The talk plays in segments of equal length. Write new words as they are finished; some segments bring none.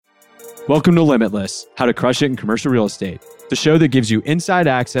Welcome to Limitless, How to Crush It in Commercial Real Estate, the show that gives you inside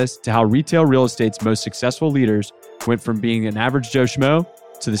access to how retail real estate's most successful leaders went from being an average Joe Schmo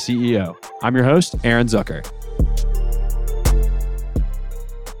to the CEO. I'm your host, Aaron Zucker.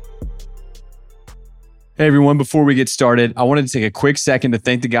 Hey everyone, before we get started, I wanted to take a quick second to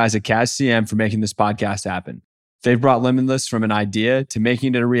thank the guys at CAS-CM for making this podcast happen. They've brought Limitless from an idea to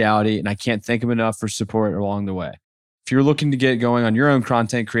making it a reality, and I can't thank them enough for support along the way. If you're looking to get going on your own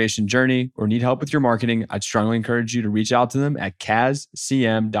content creation journey or need help with your marketing, I'd strongly encourage you to reach out to them at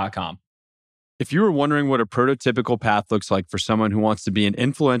CASCM.com. If you were wondering what a prototypical path looks like for someone who wants to be an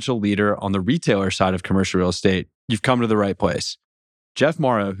influential leader on the retailer side of commercial real estate, you've come to the right place. Jeff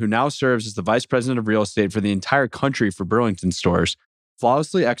Morrow, who now serves as the Vice President of Real Estate for the entire country for Burlington Stores,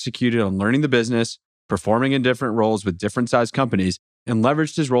 flawlessly executed on learning the business, performing in different roles with different sized companies, and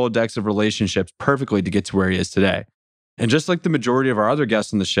leveraged his Rolodex of relationships perfectly to get to where he is today. And just like the majority of our other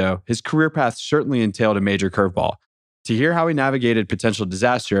guests on the show, his career path certainly entailed a major curveball. To hear how he navigated potential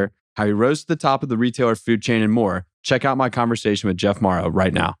disaster, how he rose to the top of the retailer food chain, and more, check out my conversation with Jeff Morrow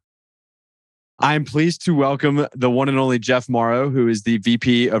right now. I am pleased to welcome the one and only Jeff Morrow, who is the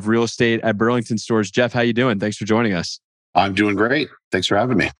VP of Real Estate at Burlington Stores. Jeff, how you doing? Thanks for joining us. I'm doing great. Thanks for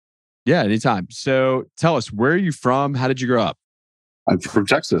having me. Yeah, anytime. So tell us, where are you from? How did you grow up? I'm from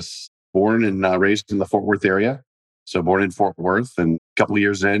Texas, born and raised in the Fort Worth area. So born in Fort Worth, and a couple of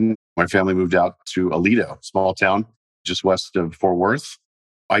years in, my family moved out to Aledo, small town just west of Fort Worth.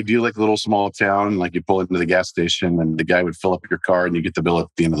 Idyllic little small town, like you pull into the gas station and the guy would fill up your car and you get the bill at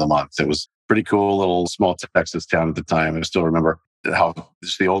the end of the month. It was pretty cool little small Texas town at the time. I still remember how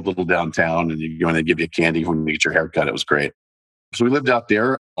just the old little downtown, and you go and they give you candy when you get your haircut. It was great. So we lived out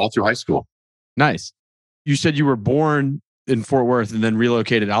there all through high school. Nice. You said you were born in Fort Worth and then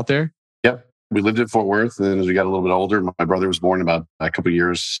relocated out there? Yep. We lived in Fort Worth, and then as we got a little bit older, my brother was born about a couple of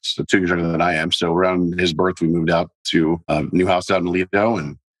years, 2 years younger than I am. So around his birth, we moved out to a new house out in Aledo,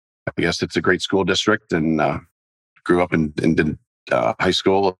 and I guess it's a great school district, and grew up and did high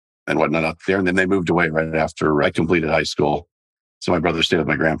school and whatnot out there. And then they moved away right after I completed high school. So my brother stayed with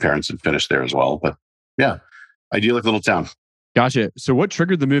my grandparents and finished there as well. But yeah, idyllic little town. Gotcha. So what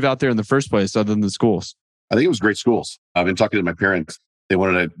triggered the move out there in the first place other than the schools? I think it was great schools. I've been talking to my parents. They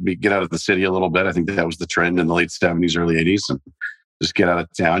wanted to get out of the city a little bit. I think that was the trend in the late 70s, early 80s. And just get out of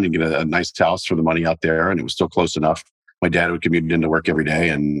town and get a nice house for the money out there. And it was still close enough. My dad would commute into work every day.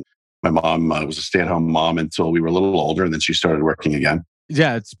 And my mom was a stay-at-home mom until we were a little older. And then she started working again.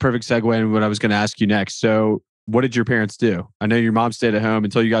 Yeah, it's a perfect segue into what I was going to ask you next. So what did your parents do? I know your mom stayed at home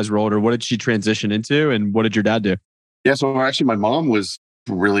until you guys were older. What did she transition into? And what did your dad do? Yeah, so actually my mom was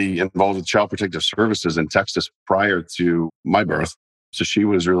really involved with Child Protective Services in Texas prior to my birth. So she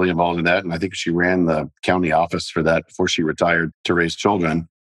was really involved in that. And I think she ran the county office for that before she retired to raise children.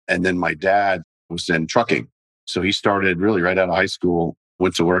 And then my dad was in trucking. So he started really right out of high school,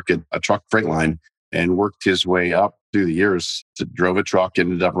 went to work at a truck freight line and worked his way up through the years. Drove a truck,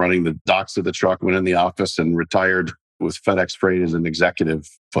 ended up running the docks of the truck, went in the office and retired with FedEx Freight as an executive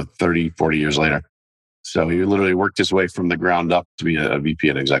for 30, 40 years later. So he literally worked his way from the ground up to be a VP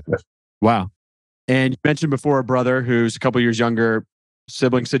and executive. Wow. And you mentioned before a brother who's a couple of years younger.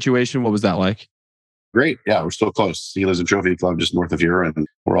 Sibling situation, what was that like? Great. Yeah, we're still close. He lives in Trophy Club just north of here, and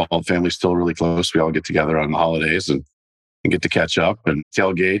we're all family still really close. We all get together on the holidays and get to catch up and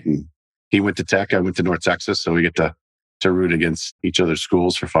tailgate. And he went to Tech, I went to North Texas, so we get to root against each other's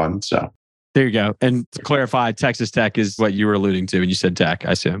schools for fun. So there you go. And to clarify, Texas Tech is what you were alluding to when you said Tech,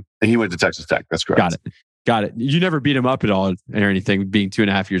 I assume. And he went to Texas Tech. That's correct. Got it. You never beat him up at all or anything, being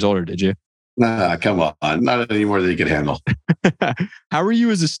 2.5 years older, did you? Nah, come on. Not any more than you could handle. How were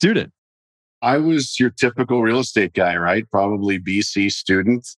you as a student? I was your typical real estate guy, right? Probably BC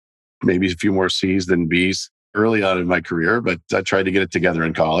student, maybe a few more C's than B's early on in my career, but I tried to get it together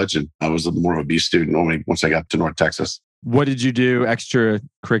in college, and I was more of a B student once I got to North Texas. What did you do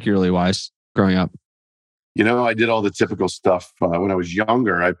extracurricularly wise growing up? You know, I did all the typical stuff. When I was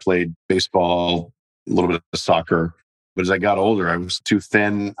younger, I played baseball, a little bit of soccer. But as I got older, I was too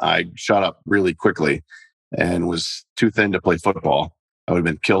thin. I shot up really quickly and was too thin to play football. I would have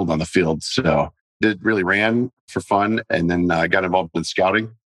been killed on the field. So really ran for fun. And then I got involved in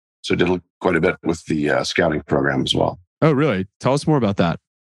scouting. So did quite a bit with the scouting program as well. Oh, really? Tell us more about that.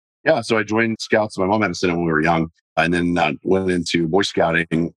 Yeah. So I joined Scouts. My mom had us in it when we were young. And then went into Boy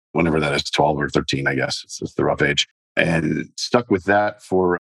Scouting, whenever that is, 12 or 13, I guess. It's the rough age. And stuck with that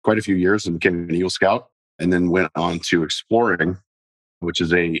for quite a few years and became an Eagle Scout. And then went on to Exploring, which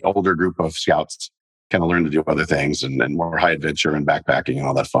is a older group of scouts, kind of learned to do other things and more high adventure and backpacking and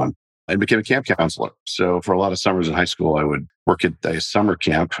all that fun. I became a camp counselor. So for a lot of summers in high school, I would work at a summer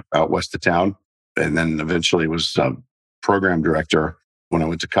camp out west of town. And then eventually was program director when I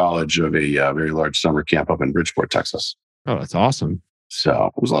went to college of a very large summer camp up in Bridgeport, Texas. Oh, that's awesome.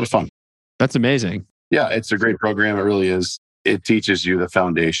 So it was a lot of fun. That's amazing. Yeah, it's a great program. It really is. It teaches you the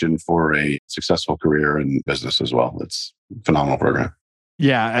foundation for a successful career in business as well. It's a phenomenal program.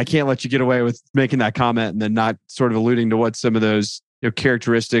 Yeah, I can't let you get away with making that comment and then not sort of alluding to what some of those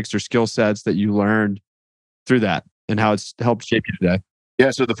characteristics or skill sets that you learned through that and how it's helped shape you today. Yeah,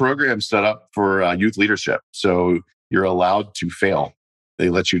 so the program's set up for youth leadership. So you're allowed to fail. They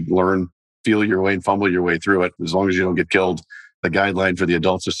let you learn, feel your way and fumble your way through it. As long as you don't get killed, the guideline for the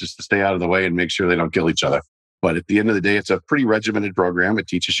adults is just to stay out of the way and make sure they don't kill each other. But at the end of the day, it's a pretty regimented program. It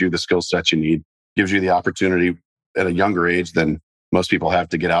teaches you the skill sets you need, gives you the opportunity at a younger age than most people have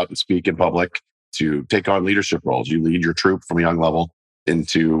to get out and speak in public, to take on leadership roles. You lead your troop from a young level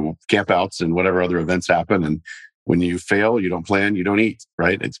into campouts and whatever other events happen. And when you fail, you don't plan, you don't eat,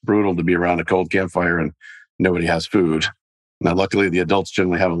 right? It's brutal to be around a cold campfire and nobody has food. Now, luckily, the adults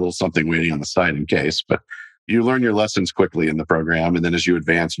generally have a little something waiting on the side in case, but you learn your lessons quickly in the program. And then as you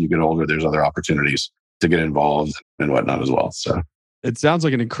advance and you get older, there's other opportunities to get involved and whatnot as well. So it sounds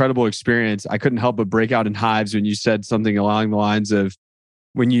like an incredible experience. I couldn't help but break out in hives when you said something along the lines of,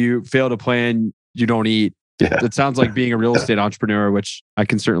 when you fail to plan, you don't eat. Yeah. It sounds like being a real estate entrepreneur, which I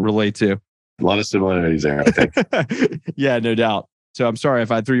can certainly relate to. A lot of similarities there, I think. Yeah, no doubt. So I'm sorry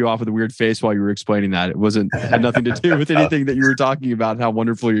if I threw you off with a weird face while you were explaining that. It had nothing to do with anything that you were talking about, how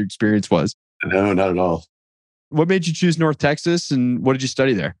wonderful your experience was. No, not at all. What made you choose North Texas and what did you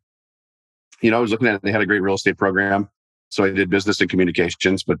study there? I was looking at it. They had a great real estate program. So I did business and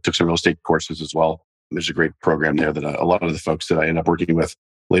communications, but took some real estate courses as well. There's a great program there that a lot of the folks that I ended up working with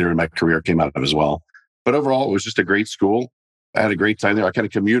later in my career came out of as well. But overall, it was just a great school. I had a great time there. I kind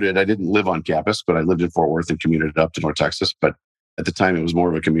of commuted. I didn't live on campus, but I lived in Fort Worth and commuted up to North Texas. But at the time, it was more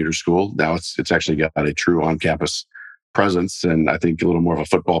of a commuter school. Now it's actually got a true on-campus presence, and I think a little more of a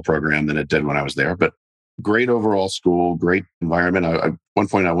football program than it did when I was there. But great overall school, great environment. At one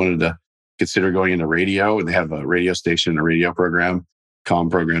point, I wanted to consider going into radio, and they have a radio station and a radio program, comm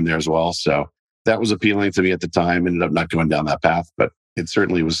program there as well. So that was appealing to me at the time. Ended up not going down that path, but it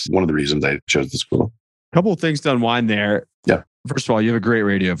certainly was one of the reasons I chose the school. A couple of things to unwind there. Yeah. First of all, you have a great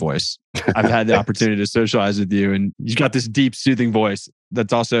radio voice. I've had the opportunity to socialize with you, and you've got this deep, soothing voice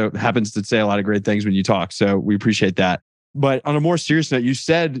that also happens to say a lot of great things when you talk. So we appreciate that. But on a more serious note, you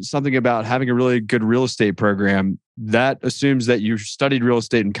said something about having a really good real estate program. That assumes that you studied real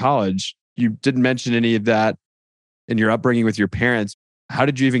estate in college. You didn't mention any of that in your upbringing with your parents. How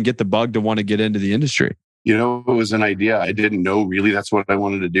did you even get the bug to want to get into the industry? It was an idea. I didn't know really that's what I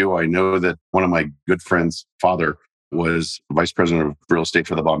wanted to do. I know that one of my good friends' father was vice president of real estate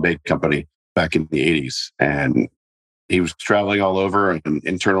for the Bombay Company back in the 80s. And he was traveling all over, an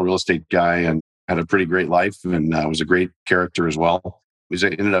internal real estate guy, and had a pretty great life and was a great character as well. He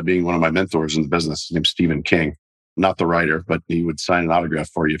ended up being one of my mentors in the business. His name's Stephen King. Not the writer, but he would sign an autograph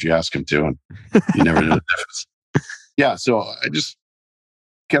for you if you ask him to. And you never know the difference. Yeah. So I just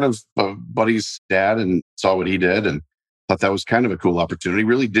kind of a buddy's dad and saw what he did and thought that was kind of a cool opportunity.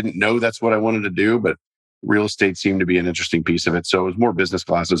 Really didn't know that's what I wanted to do, but real estate seemed to be an interesting piece of it. So it was more business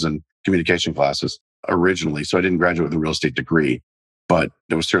classes and communication classes originally. So I didn't graduate with a real estate degree, but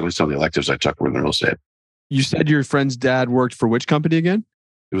there was certainly some of the electives I took were in the real estate. You said your friend's dad worked for which company again?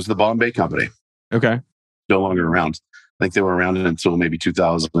 It was the Bombay Company. Okay. No longer around. I think they were around until maybe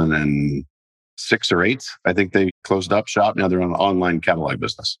 2006 or 8. I think they closed up shop. Now they're on an online catalog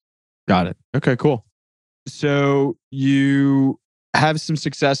business. Got it. Okay, cool. So you have some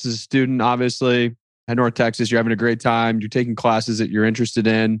success as a student, obviously, at North Texas. You're having a great time. You're taking classes that you're interested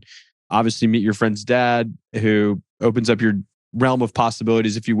in. Obviously, meet your friend's dad, who opens up your realm of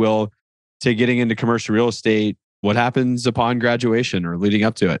possibilities, if you will, to getting into commercial real estate. What happens upon graduation or leading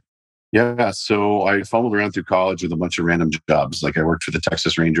up to it? Yeah. So I fumbled around through college with a bunch of random jobs. Like I worked for the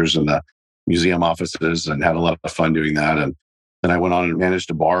Texas Rangers and the museum offices and had a lot of fun doing that. And then I went on and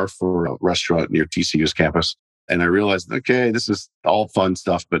managed a bar for a restaurant near TCU's campus. And I realized, okay, this is all fun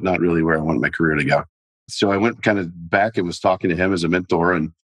stuff, but not really where I wanted my career to go. So I went kind of back and was talking to him as a mentor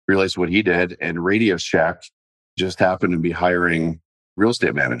and realized what he did. And Radio Shack just happened to be hiring real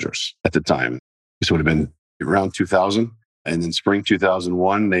estate managers at the time. This would have been around 2000. And in spring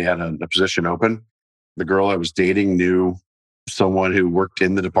 2001, they had a position open. The girl I was dating knew someone who worked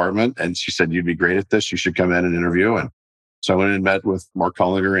in the department. And she said, you'd be great at this. You should come in and interview. And so I went and met with Mark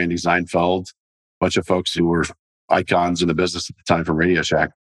Hollinger, Andy Seinfeld, a bunch of folks who were icons in the business at the time from Radio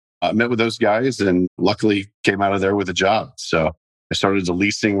Shack. I met with those guys and luckily came out of there with a job. So I started as a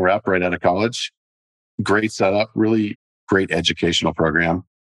leasing rep right out of college. Great setup, really great educational program.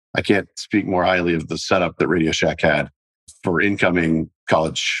 I can't speak more highly of the setup that Radio Shack had for incoming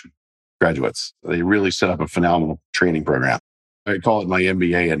college graduates. They really set up a phenomenal training program. I call it my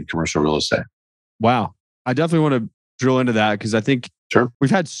MBA in commercial real estate. Wow. I definitely want to drill into that because I think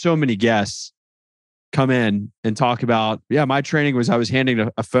we've had so many guests come in and talk about, my training was I was handing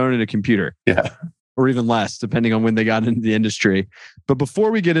a phone and a computer. Yeah. Or even less, depending on when they got into the industry. But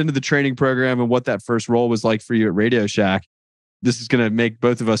before we get into the training program and what that first role was like for you at Radio Shack, this is going to make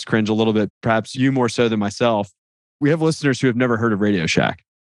both of us cringe a little bit, perhaps you more so than myself. We have listeners who have never heard of Radio Shack.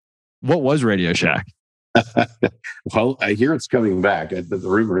 What was Radio Shack? Well, I hear it's coming back. The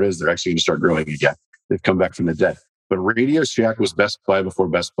rumor is they're actually going to start growing again. They've come back from the dead. But Radio Shack was Best Buy before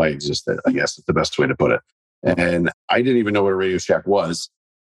Best Buy existed. I guess it's the best way to put it. And I didn't even know what a Radio Shack was.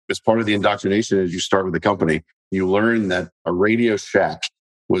 As part of the indoctrination, as you start with the company, you learn that a Radio Shack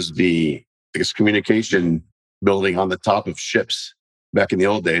was the biggest communication building on the top of ships back in the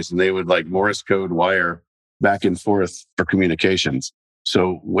old days. And they would like Morse code wire back and forth for communications.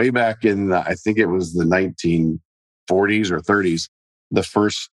 So way back in, I think it was the 1940s or 30s, the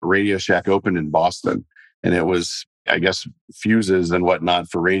first Radio Shack opened in Boston. And it was, I guess, fuses and whatnot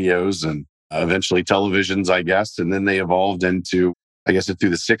for radios and eventually televisions, I guess. And then they evolved into, I guess, through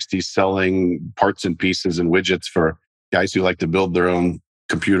the 60s, selling parts and pieces and widgets for guys who like to build their own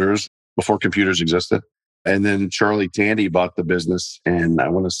computers before computers existed. And then Charlie Tandy bought the business in, I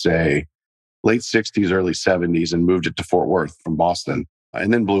want to say, late 60s, early 70s, and moved it to Fort Worth from Boston,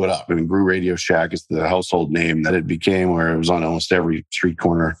 and then blew it up. I mean, grew Radio Shack is the household name that it became, where it was on almost every street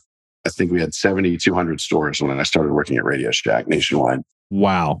corner. I think we had 7,200 stores when I started working at Radio Shack nationwide.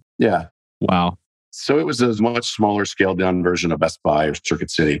 Wow. Yeah. Wow. So it was a much smaller scaled down version of Best Buy or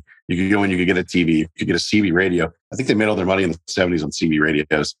Circuit City. You could go in, you could get a TV, you could get a CB radio. I think they made all their money in the 70s on CB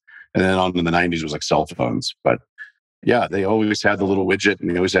radios. And then on in the 90s was like cell phones. But yeah, they always had the little widget and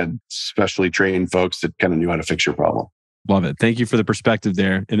they always had specially trained folks that kind of knew how to fix your problem. Love it. Thank you for the perspective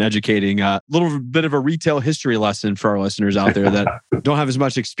there and educating a little bit of a retail history lesson for our listeners out there that don't have as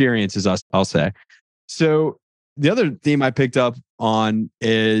much experience as us, I'll say. So the other theme I picked up on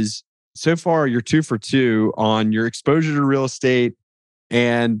is, so far, you're 2 for 2 on your exposure to real estate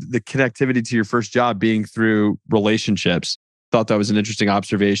and the connectivity to your first job being through relationships. Thought that was an interesting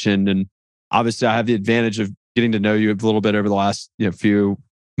observation. And obviously, I have the advantage of getting to know you a little bit over the last few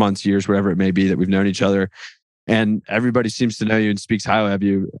months, years, whatever it may be that we've known each other. And everybody seems to know you and speaks highly of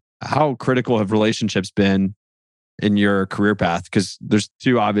you. How critical have relationships been in your career path? Because there's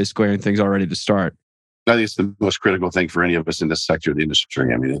 2 obvious glaring things already to start. I think it's the most critical thing for any of us in this sector of the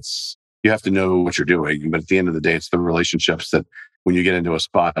industry. I mean, you have to know what you're doing, but at the end of the day, it's the relationships that when you get into a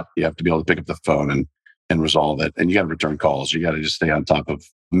spot, you have to be able to pick up the phone and resolve it. And you got to return calls. You got to just stay on top of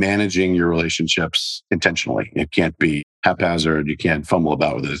managing your relationships intentionally. It can't be haphazard. You can't fumble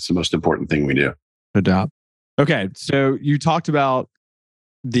about with it. It's the most important thing we do. No doubt. Okay. So you talked about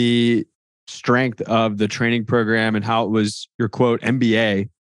the strength of the training program and how it was your quote MBA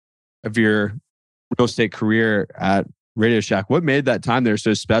of your real estate career at Radio Shack. What made that time there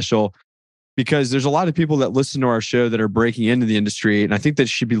so special? Because there's a lot of people that listen to our show that are breaking into the industry. And I think that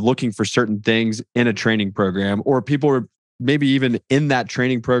should be looking for certain things in a training program, or people are maybe even in that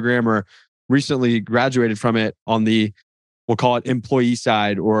training program or recently graduated from it on the, we'll call it employee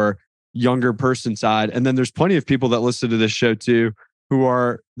side or younger person side. And then there's plenty of people that listen to this show too, who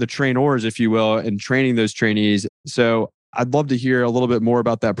are the trainers, if you will, and training those trainees. So I'd love to hear a little bit more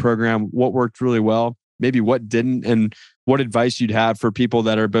about that program, what worked really well, maybe what didn't, and what advice you'd have for people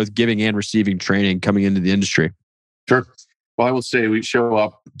that are both giving and receiving training coming into the industry. Sure. Well, I will say we show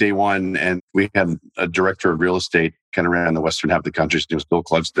up day one and we had a director of real estate kind of ran the western half of the country. His name was Bill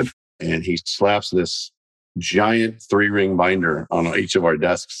Clugston. And he slaps this giant 3-ring binder on each of our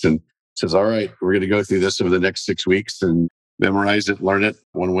desks and says, all right, we're going to go through this over the next 6 weeks and memorize it, learn it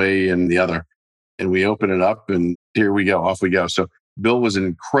one way and the other. And we open it up and here we go, off we go. So Bill was an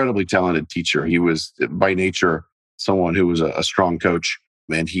incredibly talented teacher. He was by nature someone who was a strong coach,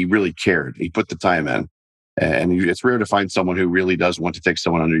 and he really cared. He put the time in. And it's rare to find someone who really does want to take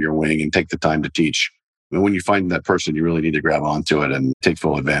someone under your wing and take the time to teach. And when you find that person, you really need to grab onto it and take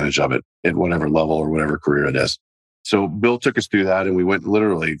full advantage of it at whatever level or whatever career it is. So Bill took us through that, and we went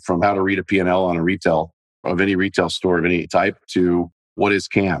literally from how to read a P&L on a retail of any retail store of any type to what is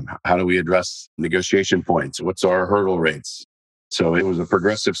CAM? How do we address negotiation points? What's our hurdle rates? So it was a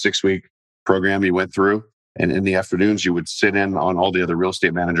progressive 6-week program you went through. And in the afternoons, you would sit in on all the other real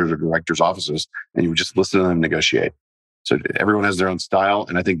estate managers or directors' offices, and you would just listen to them negotiate. So everyone has their own style.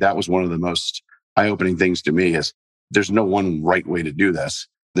 And I think that was one of the most eye-opening things to me is there's no one right way to do this.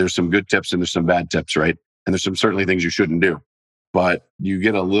 There's some good tips and there's some bad tips, right? And there's some certainly things you shouldn't do. But you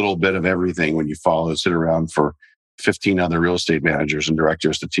get a little bit of everything when you sit around for 15 other real estate managers and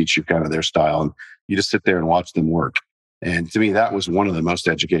directors to teach you kind of their style. And you just sit there and watch them work. And to me, that was one of the most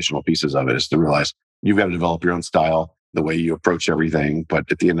educational pieces of it, is to realize you've got to develop your own style, the way you approach everything. But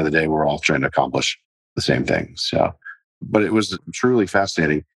at the end of the day, we're all trying to accomplish the same thing. So, but it was truly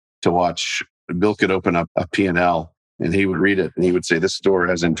fascinating to watch. Bill could open up a P&L and he would read it and he would say, this store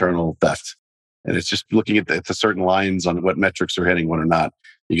has internal theft. And it's just looking at the certain lines on what metrics are hitting, what are not.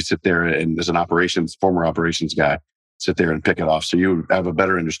 You can sit there and as an former operations guy, sit there and pick it off. So you have a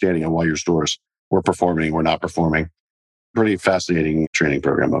better understanding of why your stores were performing, were not performing. Pretty fascinating training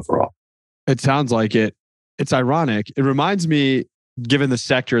program overall. It sounds like it. It's ironic. It reminds me, given the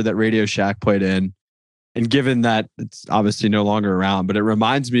sector that Radio Shack played in, and given that it's obviously no longer around, but it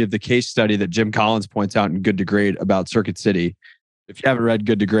reminds me of the case study that Jim Collins points out in Good to Great about Circuit City. If you haven't read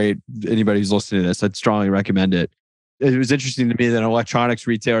Good to Great, anybody who's listening to this, I'd strongly recommend it. It was interesting to me that an electronics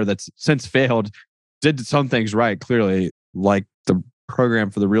retailer that's since failed did some things right, clearly, like the program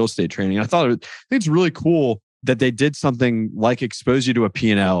for the real estate training. I think it's really cool that they did something like expose you to a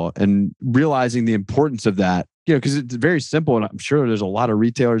P&L and realizing the importance of that, because it's very simple. And I'm sure there's a lot of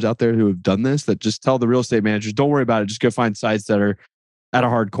retailers out there who have done this, that just tell the real estate managers, don't worry about it. Just go find sites that are at a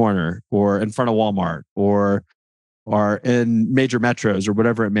hard corner or in front of Walmart or in major metros or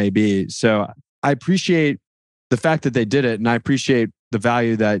whatever it may be. So I appreciate the fact that they did it, and I appreciate the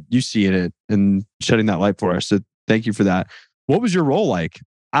value that you see in it and shedding that light for us. So thank you for that. What was your role like?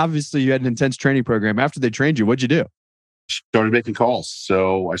 Obviously, you had an intense training program. After they trained you, what'd you do? Started making calls.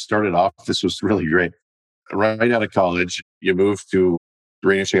 So I started off, this was really great. Right out of college, you moved to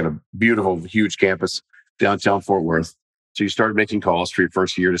Radio Shack, had a beautiful, huge campus downtown Fort Worth. So you started making calls for your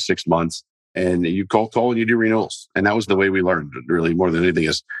first year to 6 months, and you call and you do renewals. And that was the way we learned, really, more than anything,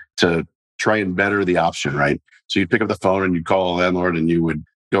 is to try and better the option, right? So you'd pick up the phone and you'd call a landlord and you would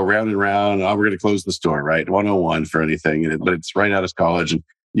go round and round. Oh, we're going to close the store, right? 101 for anything. But it's right out of college. And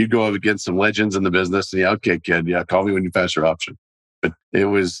you'd go up against some legends in the business. And okay, kid, call me when you pass your option. But it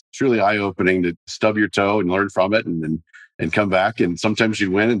was truly eye-opening to stub your toe and learn from it and come back. And sometimes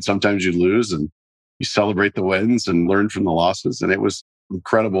you'd win and sometimes you'd lose. And you celebrate the wins and learn from the losses. And it was an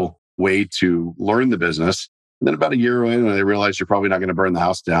incredible way to learn the business. And then about a year in, when they realized you're probably not going to burn the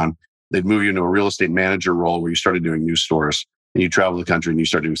house down, they'd move you into a real estate manager role where you started doing new stores and you travel the country and you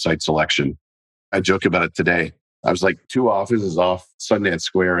start doing site selection. I joke about it today. I was like 2 offices off Sundance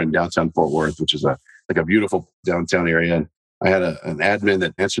Square in downtown Fort Worth, which is a beautiful downtown area. And I had an admin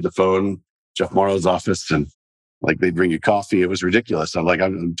that answered the phone, Jeff Morrow's office, and like they'd bring you coffee. It was ridiculous.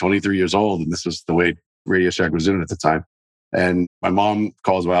 I'm 23 years old and this is the way Radio Shack was doing it at the time. And my mom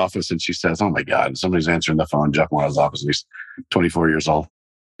calls my office and she says, oh my God, somebody's answering the phone, Jeff Morrow's office. He's 24 years old.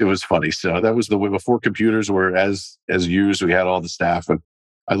 It was funny. So that was the way before computers were as used. We had all the staff. And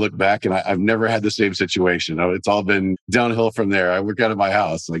I look back and I've never had the same situation. It's all been downhill from there. I work out of my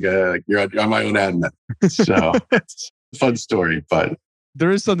house. I'm my own admin. So it's a fun story, but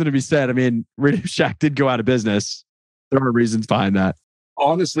there is something to be said. I mean, Radio Shack did go out of business. There were reasons behind that.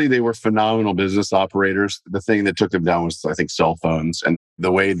 Honestly, they were phenomenal business operators. The thing that took them down was, I think, cell phones and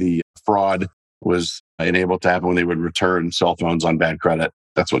the way the fraud was enabled to happen when they would return cell phones on bad credit.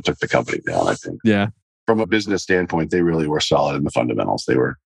 That's what took the company down, I think. Yeah. From a business standpoint, they really were solid in the fundamentals. They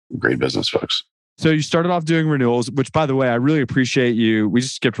were great business folks. So you started off doing renewals, which, by the way, I really appreciate you. We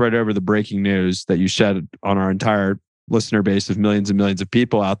just skipped right over the breaking news that you shed on our entire listener base of millions and millions of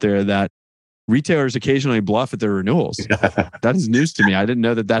people out there, that retailers occasionally bluff at their renewals. That is news to me. I didn't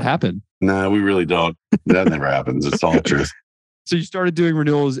know that happened. No, we really don't. That never happens. It's all the truth. So you started doing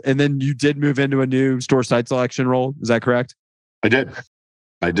renewals and then you did move into a new store site selection role. Is that correct? I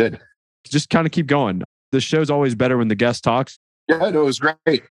did. Just kind of keep going. The show's always better when the guest talks. Yeah, no, it was great.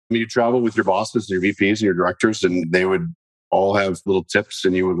 I mean, you travel with your bosses, your VPs, and your directors, and they would all have little tips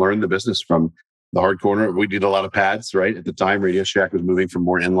and you would learn the business from the hard corner. We did a lot of pads, right? At the time, Radio Shack was moving from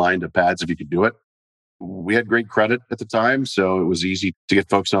more inline to pads if you could do it. We had great credit at the time, so it was easy to get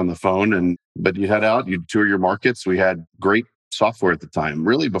folks on the phone. But you head out, you'd tour your markets. We had great software at the time,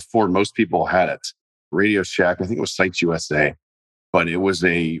 really before most people had it. Radio Shack, I think it was Sites USA, but it was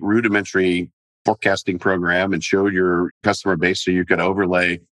a rudimentary forecasting program and showed your customer base so you could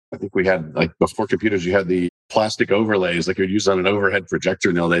overlay. I think we had, like, before computers, you had the plastic overlays like you'd use on an overhead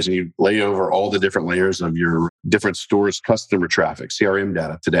projector nowadays, and you lay over all the different layers of your different stores' customer traffic, CRM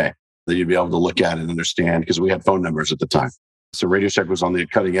data today that you'd be able to look at and understand, because we had phone numbers at the time. So Radio Shack was on the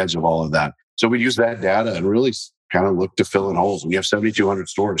cutting edge of all of that. So we use that data and really kind of look to fill in holes. When you have 7,200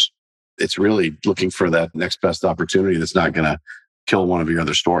 stores, it's really looking for that next best opportunity that's not going to kill one of your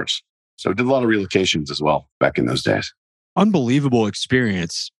other stores. So I did a lot of relocations as well back in those days. Unbelievable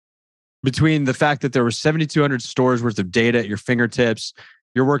experience. Between the fact that there were 7,200 stores worth of data at your fingertips,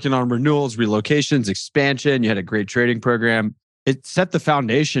 you're working on renewals, relocations, expansion, you had a great trading program. It set the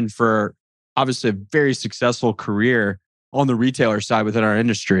foundation for obviously a very successful career on the retailer side within our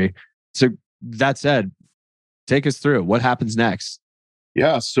industry. So that said, take us through what happens next.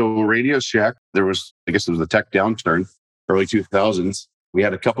 Yeah. So Radio Shack, I guess it was the tech downturn, early 2000s. We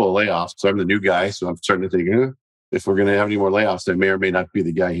had a couple of layoffs. So I'm the new guy. So I'm starting to think, if we're going to have any more layoffs, I may or may not be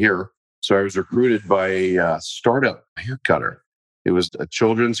the guy here. So I was recruited by a startup hair cutter. It was a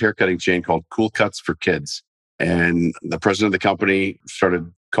children's haircutting chain called Cool Cuts for Kids. And the president of the company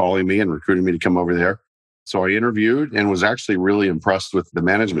started calling me and recruiting me to come over there. So I interviewed and was actually really impressed with the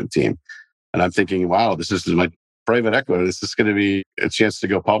management team. And I'm thinking, wow, this is my private equity. This is going to be a chance to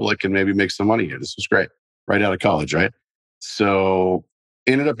go public and maybe make some money here. This was great. Right out of college, right? So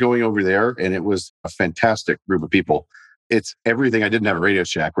ended up going over there, and it was a fantastic group of people. It's everything I didn't have at Radio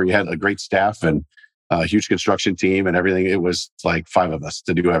Shack, where you had a great staff and a huge construction team and everything. It was like 5 of us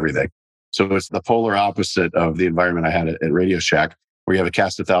to do everything. So it's the polar opposite of the environment I had at Radio Shack, where you have a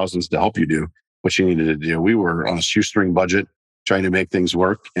cast of thousands to help you do what you needed to do. We were on a shoestring budget trying to make things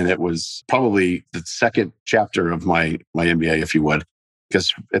work. And it was probably the second chapter of my MBA, if you would,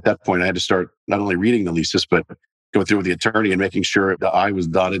 because at that point I had to start not only reading the leases, but going through with the attorney and making sure the I was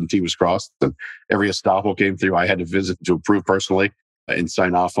dotted and T was crossed. And every estoppel came through, I had to visit to approve personally and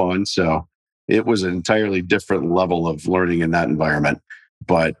sign off on. So it was an entirely different level of learning in that environment.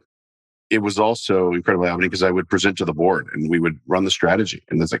 But it was also incredibly eye-opening because I would present to the board and we would run the strategy.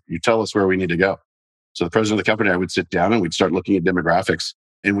 And it's like, you tell us where we need to go. So the president of the company, I would sit down and we'd start looking at demographics.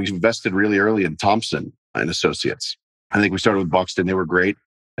 And we invested really early in Thompson and Associates. I think we started with Buxton. They were great.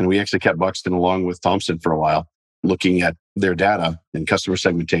 And we actually kept Buxton along with Thompson for a while, looking at their data and customer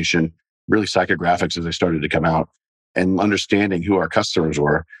segmentation, really psychographics as they started to come out, and understanding who our customers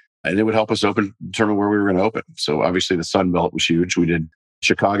were. And it would help us determine where we were going to open. So obviously the Sun Belt was huge.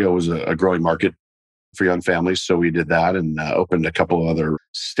 Chicago was a growing market for young families. So we did that and opened a couple of other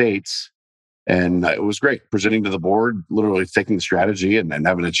states. And it was great presenting to the board, literally taking the strategy and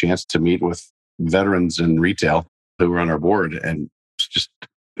having a chance to meet with veterans in retail who were on our board. And it's just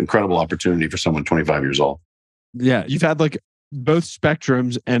incredible opportunity for someone 25 years old. Yeah. You've had like both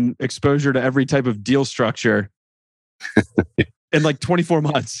spectrums and exposure to every type of deal structure in like 24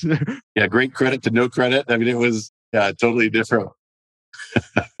 months. Yeah. Great credit to no credit. I mean, it was totally different.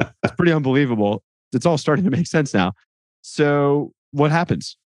 It's pretty unbelievable. It's all starting to make sense now. So what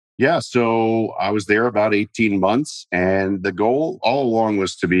happens? Yeah. So I was there about 18 months. And the goal all along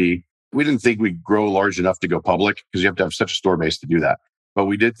was we didn't think we'd grow large enough to go public because you have to have such a store base to do that. But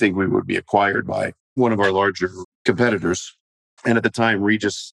we did think we would be acquired by one of our larger competitors. And at the time,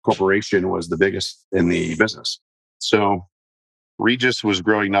 Regis Corporation was the biggest in the business. So Regis was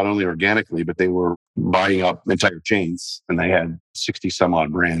growing not only organically, but they were buying up entire chains. And they had 60 some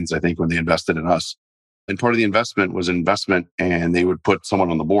odd brands, I think, when they invested in us. And part of the investment was investment, and they would put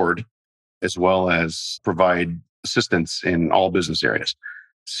someone on the board as well as provide assistance in all business areas.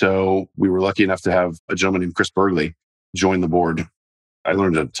 So we were lucky enough to have a gentleman named Chris Burgley join the board. I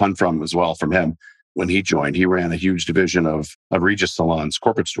learned a ton from him. When he joined, he ran a huge division of Regis salons,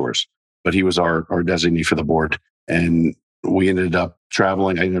 corporate stores, but he was our designee for the board. And we ended up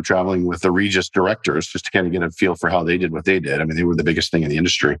traveling. I ended up traveling with the Regis directors just to kind of get a feel for how they did what they did. I mean, they were the biggest thing in the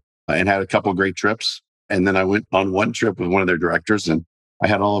industry and had a couple of great trips. And then I went on one trip with one of their directors and I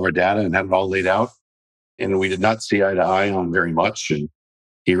had all of our data and had it all laid out. And we did not see eye to eye on very much. And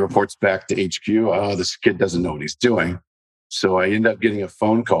he reports back to HQ, oh, this kid doesn't know what he's doing. So I ended up getting a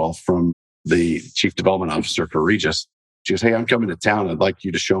phone call from the chief development officer for Regis. She goes, hey, I'm coming to town. I'd like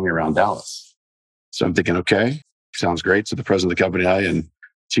you to show me around Dallas. So I'm thinking, okay, sounds great. So the president of the company, I and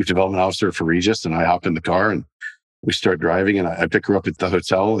chief development officer for Regis, and I hop in the car and we start driving and I pick her up at the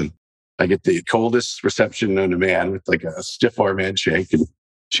hotel and I get the coldest reception known to man with like a stiff arm handshake. And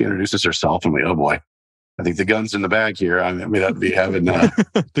she introduces herself. I'm like, oh boy, I think the gun's in the bag here. I mean, I'd be having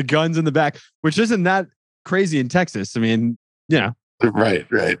the gun's in the back, which isn't that crazy in Texas. I mean, yeah. Right.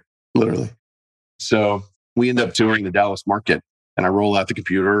 Literally. So we end up touring the Dallas market and I roll out the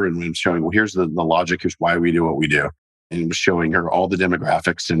computer and I'm showing, well, here's the logic. Here's why we do what we do. And was showing her all the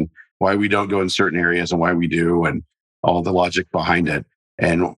demographics and why we don't go in certain areas and why we do and all the logic behind it.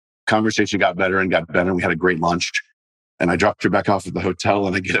 And conversation got better and got better. We had a great lunch and I dropped her back off at the hotel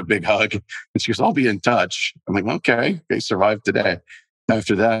and I get a big hug and she goes, I'll be in touch. I'm like, okay, survived today.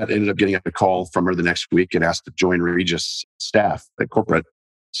 After that, I ended up getting a call from her the next week and asked to join Regis staff at corporate.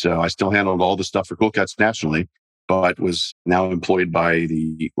 So I still handled all the stuff for Cool Cuts nationally, but was now employed by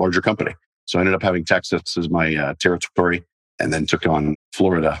the larger company. So I ended up having Texas as my territory and then took on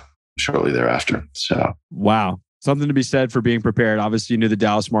Florida shortly thereafter. So, wow. Something to be said for being prepared. Obviously, you knew the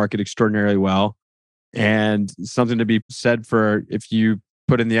Dallas market extraordinarily well. And something to be said for if you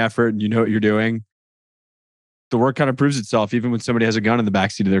put in the effort and you know what you're doing, the work kind of proves itself, even when somebody has a gun in the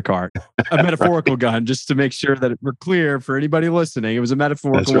backseat of their car. A metaphorical gun, just to make sure that we're clear for anybody listening. It was a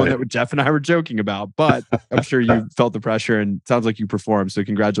metaphorical one that Jeff and I were joking about, but I'm sure you felt the pressure and it sounds like you performed. So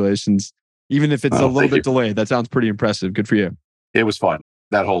congratulations. Even if it's a little bit delayed, that sounds pretty impressive. Good for you. It was fun.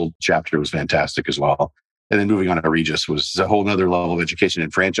 That whole chapter was fantastic as well. And then moving on to Regis was a whole nother level of education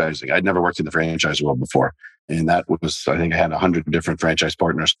and franchising. I'd never worked in the franchise world before. And that was, I think I had 100 different franchise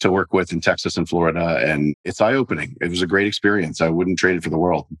partners to work with in Texas and Florida. And it's eye-opening. It was a great experience. I wouldn't trade it for the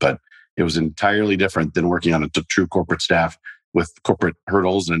world, but it was entirely different than working on a true corporate staff with corporate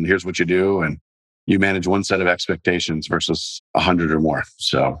hurdles. And here's what you do. And you manage one set of expectations versus 100 or more.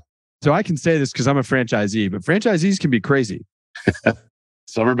 So I can say this because I'm a franchisee, but franchisees can be crazy.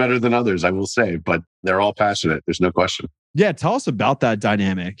 Some are better than others, I will say, but they're all passionate. There's no question. Yeah. Tell us about that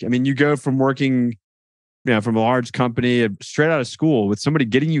dynamic. I mean, you go from working from a large company straight out of school with somebody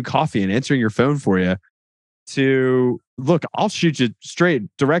getting you coffee and answering your phone for you to, look, I'll shoot you straight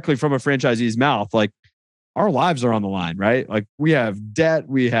directly from a franchisee's mouth. Like, our lives are on the line, right? Like, we have debt,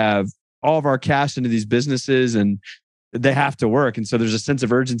 we have all of our cash into these businesses and they have to work. And so there's a sense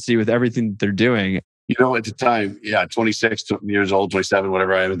of urgency with everything that they're doing. At the time, 26 years old, 27,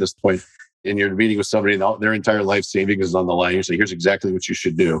 whatever I am at this point, and you're meeting with somebody and their entire life savings is on the line. You're saying, here's exactly what you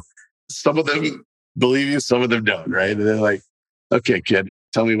should do. Some of them believe you, some of them don't, right? And they're like, okay, kid,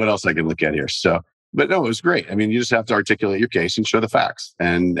 tell me what else I can look at here. So, but no, it was great. I mean, you just have to articulate your case and show the facts.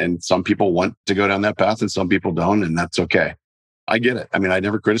 And some people want to go down that path and some people don't, and that's okay. I get it. I mean, I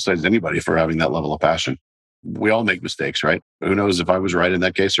never criticized anybody for having that level of passion. We all make mistakes, right? Who knows if I was right in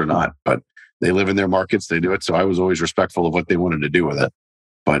that case or not, but they live in their markets, they do it. So I was always respectful of what they wanted to do with it.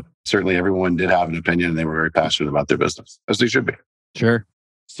 But certainly everyone did have an opinion and they were very passionate about their business, as they should be. Sure.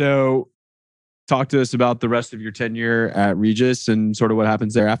 So talk to us about the rest of your tenure at Regis and sort of what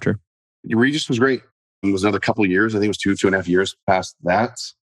happens thereafter. Regis was great. It was another couple of years. I think it was 2.5 years past that.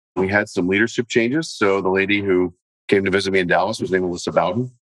 We had some leadership changes. So the lady who came to visit me in Dallas was named Melissa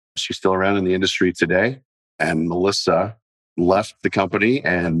Bowden. She's still around in the industry today. And Melissa left the company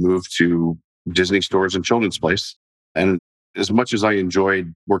and moved to Disney Stores and Children's Place. And as much as I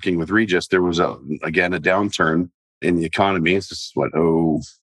enjoyed working with Regis, there was again a downturn in the economy. This is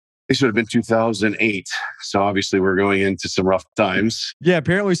it should have been 2008. So obviously we're going into some rough times. Yeah,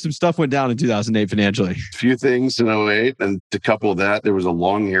 apparently some stuff went down in 2008 financially. A few things in 2008. And to couple that, there was a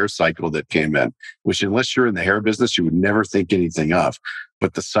long hair cycle that came in, which unless you're in the hair business, you would never think anything of.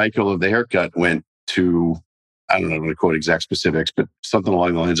 But the cycle of the haircut went to, I don't know, I'm going to quote exact specifics, but something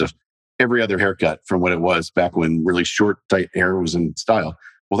along the lines of every other haircut from what it was back when really short, tight hair was in style.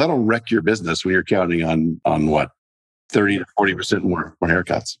 Well, that'll wreck your business when you're counting on what, 30 to 40% more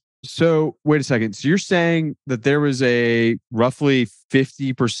haircuts. So wait a second. So you're saying that there was a roughly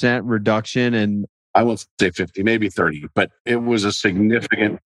 50% reduction in... I won't say 50, maybe 30, but it was a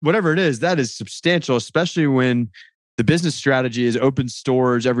significant... Whatever it is, that is substantial, especially when the business strategy is open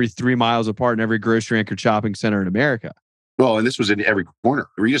stores every 3 miles apart in every grocery anchored shopping center in America. Well, and this was in every corner.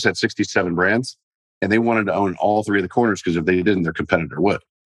 Regis had 67 brands and they wanted to own all 3 of the corners because if they didn't, their competitor would.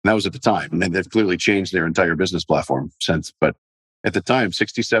 And that was at the time. And they've clearly changed their entire business platform since. But at the time,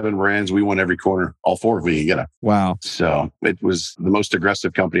 67 brands, we won every corner, all 4 if we could get them. Wow. So it was the most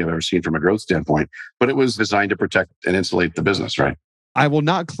aggressive company I've ever seen from a growth standpoint, but it was designed to protect and insulate the business, right? I will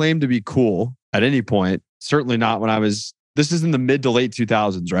not claim to be cool at any point. Certainly not when this is in the mid to late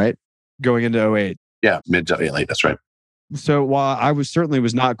 2000s, right? Going into 2008. Yeah, mid to late, that's right. So while I was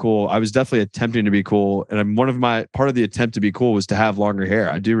not cool, I was definitely attempting to be cool. And part of the attempt to be cool was to have longer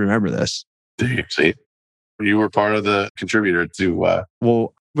hair. I do remember this. See, you were part of the contributor to...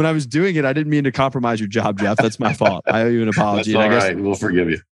 Well, when I was doing it, I didn't mean to compromise your job, Jeff. That's my fault. I owe you an apology. That's all right. We'll forgive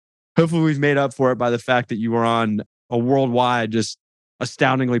you. Hopefully we've made up for it by the fact that you were on a worldwide, just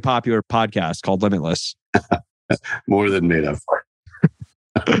astoundingly popular podcast called Limitless. More than made up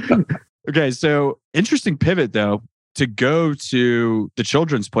for. Okay, so interesting pivot though, to go to the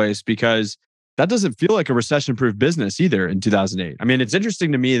Children's Place, because that doesn't feel like a recession-proof business either in 2008. I mean, it's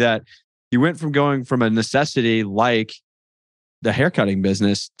interesting to me that you went from going from a necessity like the haircutting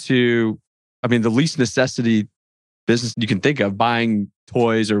business to, the least necessity business you can think of, buying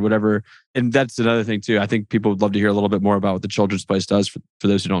toys or whatever. And that's another thing too. I think people would love to hear a little bit more about what the Children's Place does for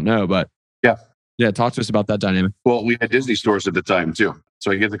those who don't know. But yeah, talk to us about that dynamic. Well, we had Disney stores at the time too.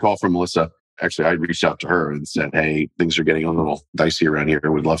 So I get the call from Melissa. Actually, I reached out to her and said, hey, things are getting a little dicey around here.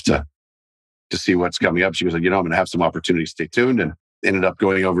 Would love to see what's coming up. She was like, I'm going to have some opportunities. Stay tuned. And ended up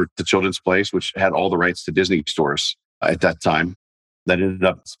going over to Children's Place, which had all the rights to Disney stores at that time. That ended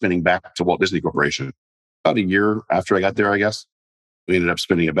up spinning back to Walt Disney Corporation. About a year after I got there, I guess, we ended up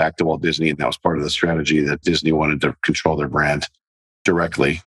spinning it back to Walt Disney. And that was part of the strategy that Disney wanted to control their brand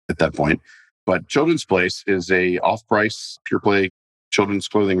directly at that point. But Children's Place is a off-price, pure play children's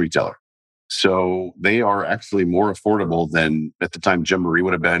clothing retailer. So they are actually more affordable than at the time Jim Marie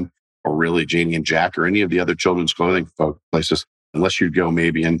would have been, or really Janie and Jack, or any of the other children's clothing places, unless you go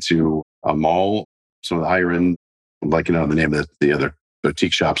maybe into a mall, some of the higher end, like, the name of the other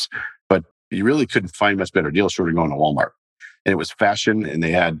boutique shops. But you really couldn't find much better deals short of going to Walmart. And it was fashion, and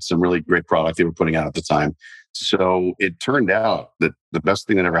they had some really great product they were putting out at the time. So it turned out that the best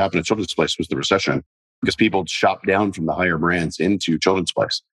thing that ever happened at Children's Place was the recession, because people shopped down from the higher brands into Children's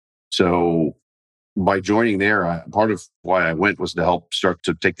Place. So by joining there, part of why I went was to help start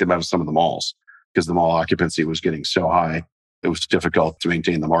to take them out of some of the malls, because the mall occupancy was getting so high. It was difficult to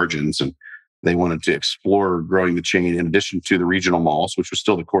maintain the margins, and they wanted to explore growing the chain in addition to the regional malls, which was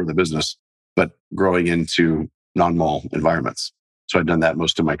still the core of the business, but growing into non-mall environments. So I've done that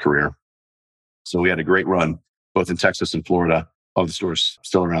most of my career. So we had a great run, both in Texas and Florida. All the stores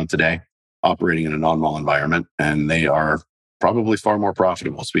still around today, operating in a non-mall environment, and they are probably far more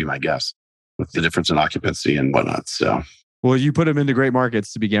profitable, to be my guess, with the difference in occupancy and whatnot. So, well, you put them into great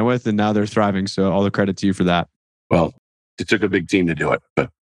markets to begin with, and now they're thriving. So all the credit to you for that. Well, it took a big team to do it, but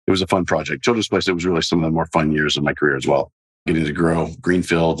it was a fun project. Children's Place, it was really some of the more fun years of my career as well, getting to grow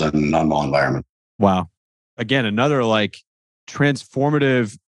greenfield and non-mall environment. Wow. Again, another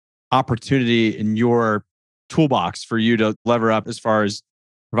transformative opportunity in your toolbox for you to lever up as far as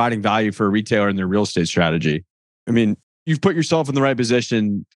providing value for a retailer in their real estate strategy. I mean, you've put yourself in the right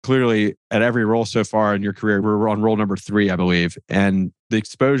position clearly at every role so far in your career. We're on role number 3, I believe. And the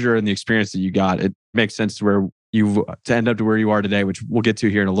exposure and the experience that you got, it makes sense to end up to where you are today, which we'll get to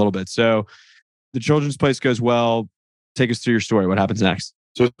here in a little bit. So the Children's Place goes well. Take us through your story. What happens next?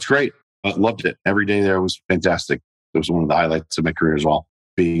 So it's great. I loved it. Every day there was fantastic. It was one of the highlights of my career as well,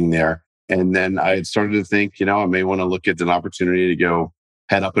 being there. And then I had started to think, I may want to look at an opportunity to go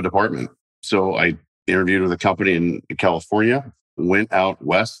head up a department. So I interviewed with a company in California, went out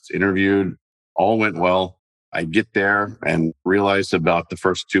west, interviewed, all went well. I get there and realized about the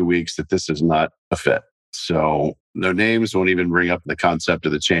first 2 weeks that this is not a fit. So no names, won't even bring up the concept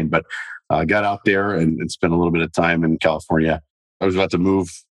of the chain, but I got out there and spent a little bit of time in California. I was about to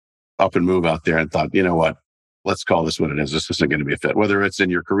move out there and thought, you know what, let's call this what it is. This isn't going to be a fit. Whether it's in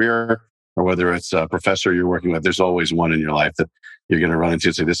your career or whether it's a professor you're working with, there's always one in your life that you're going to run into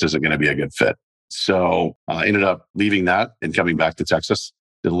and say, this isn't going to be a good fit. So I ended up leaving that and coming back to Texas,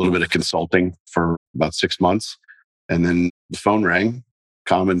 did a little bit of consulting for about 6 months. And then the phone rang,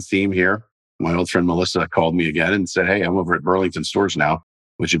 common theme here. My old friend Melissa called me again and said, hey, I'm over at Burlington Stores now.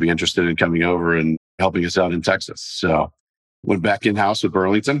 Would you be interested in coming over and helping us out in Texas? So went back in-house with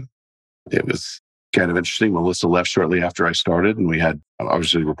Burlington. It was kind of interesting. Melissa left shortly after I started, and we had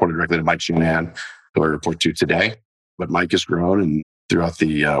obviously reported directly to Mike Shanahan, who I report to today. But Mike has grown and throughout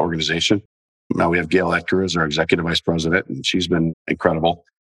the organization. Now we have Gail Etker as our executive vice president, and she's been incredible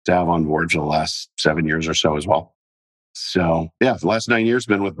to have on board for the last 7 years or so as well. So yeah, the last 9 years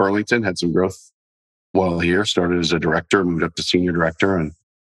been with Burlington, had some growth while here, started as a director, moved up to senior director, and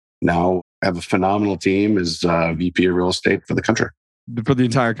now have a phenomenal team as VP of real estate for the country. For the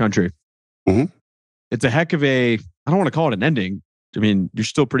entire country. Mm-hmm. It's a heck of I don't want to call it an ending. I mean, you're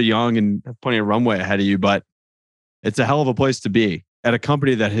still pretty young and have plenty of runway ahead of you, but it's a hell of a place to be at a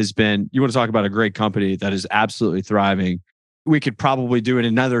company that has been, you want to talk about a great company that is absolutely thriving. We could probably do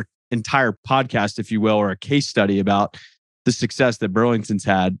another entire podcast, if you will, or a case study about the success that Burlington's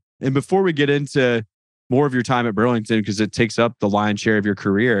had. And before we get into more of your time at Burlington, because it takes up the lion's share of your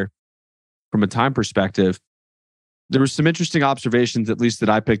career from a time perspective, there were some interesting observations, at least that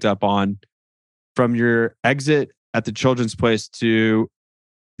I picked up on, from your exit at the Children's Place to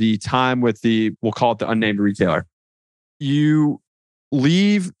the time with we'll call it the unnamed retailer. You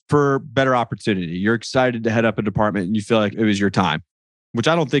leave for better opportunity. You're excited to head up a department and you feel like it was your time, which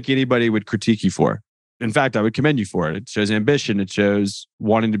I don't think anybody would critique you for. In fact, I would commend you for it. It shows ambition. It shows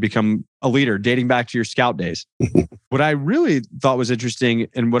wanting to become a leader, dating back to your scout days. What I really thought was interesting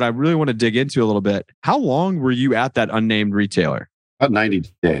and what I really want to dig into a little bit, how long were you at that unnamed retailer? About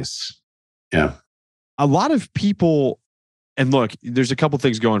 90 days. Yeah. A lot of people, and look, there's a couple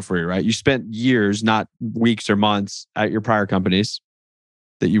things going for you, right? You spent years, not weeks or months, at your prior companies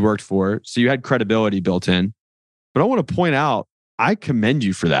that you worked for. So you had credibility built in. But I want to point out, I commend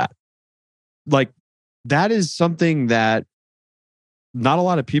you for that. Like, that is something that not a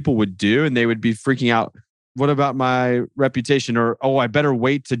lot of people would do, and they would be freaking out. What about my reputation? Or, oh, I better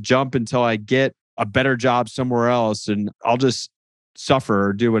wait to jump until I get a better job somewhere else and I'll just suffer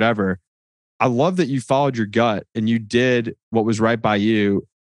or do whatever. I love that you followed your gut and you did what was right by you.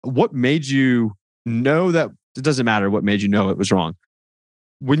 What made you know that it doesn't matter what made you know it was wrong?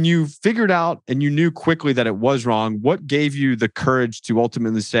 When you figured out and you knew quickly that it was wrong, what gave you the courage to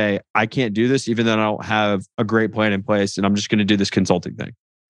ultimately say, I can't do this, even though I don't have a great plan in place and I'm just going to do this consulting thing?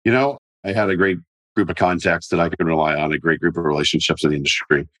 I had a great group of contacts that I could rely on, a great group of relationships in the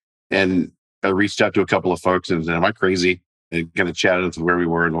industry. And I reached out to a couple of folks and said, am I crazy? And kind of chatted to where we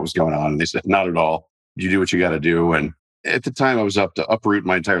were and what was going on. And they said, not at all. You do what you got to do. And at the time I was up to uproot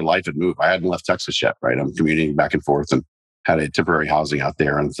my entire life and move. I hadn't left Texas yet, right? I'm commuting back and forth and had a temporary housing out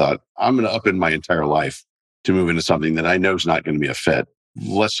there and thought, I'm going to upend my entire life to move into something that I know is not going to be a fit.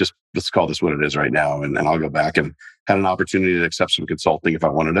 Let's call this what it is right now. And I'll go back, and had an opportunity to accept some consulting if I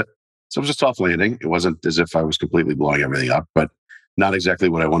wanted it. So it was a soft landing. It wasn't as if I was completely blowing everything up, but not exactly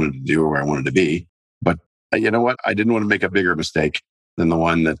what I wanted to do or where I wanted to be. But you know what? I didn't want to make a bigger mistake than the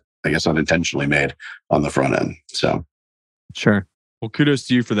one that I guess unintentionally made on the front end. So, sure. Well, kudos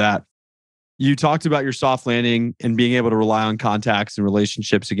to you for that. You talked about your soft landing and being able to rely on contacts and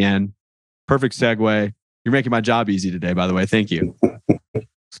relationships again. Perfect segue. You're making my job easy today, by the way. Thank you.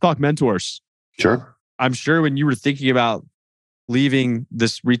 Let's talk mentors. Sure. I'm sure when you were thinking about leaving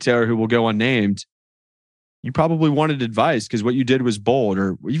this retailer who will go unnamed, you probably wanted advice because what you did was bold.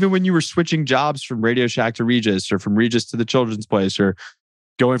 Or even when you were switching jobs from Radio Shack to Regis, or from Regis to the Children's Place, or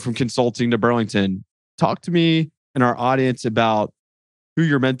going from consulting to Burlington. Talk to me and our audience about who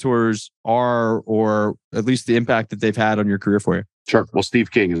your mentors are, or at least the impact that they've had on your career for you. Sure. Well,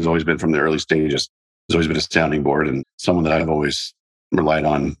 Steve King has always been, from the early stages, has always been a sounding board and someone that I've always relied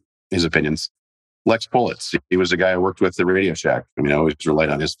on his opinions. Lex Pullitz, he was the guy I worked with at Radio Shack. I always relied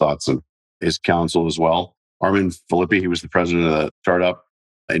on his thoughts and his counsel as well. Armin Filippi, he was the president of the startup,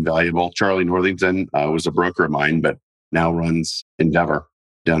 Invaluable. Charlie Northington was a broker of mine, but now runs Endeavor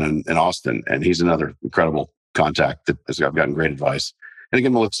down in Austin. And he's another incredible contact that I've gotten great advice. And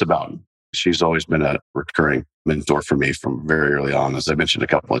again, Melissa Bowden, she's always been a recurring mentor for me from very early on, as I mentioned a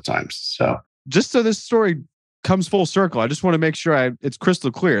couple of times. So just so this story comes full circle, I just want to make sure it's crystal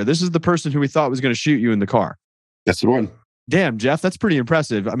clear. This is the person who we thought was going to shoot you in the car. That's the one. Damn, Jeff, that's pretty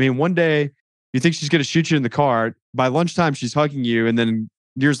impressive. One day you think she's going to shoot you in the car. By lunchtime, she's hugging you. And then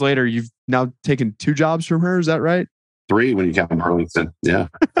years later, you've now taken 2 jobs from her. Is that right? 3 when you count Burlington. Yeah.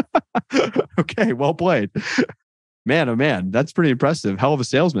 Okay, well played. Man, oh man, that's pretty impressive. Hell of a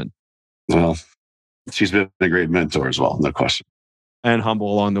salesman. Well, she's been a great mentor as well, no question. And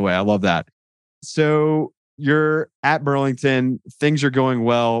humble along the way. I love that. So you're at Burlington, things are going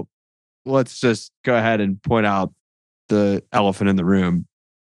well. Let's just go ahead and point out the elephant in the room.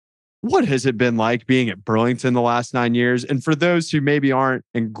 What has it been like being at Burlington the last 9 years? And for those who maybe aren't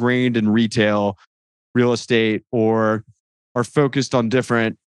ingrained in retail, real estate, or are focused on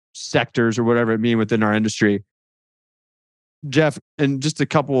different sectors or whatever it means within our industry, Jeff, in just a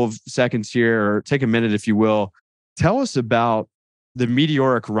couple of seconds here, or take a minute if you will, tell us about the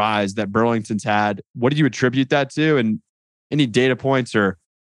meteoric rise that Burlington's had. What do you attribute that to? And any data points, or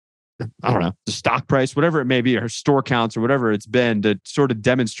I don't know, the stock price, whatever it may be, or store counts, or whatever it's been, to sort of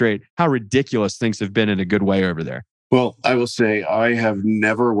demonstrate how ridiculous things have been in a good way over there. Well, I will say I have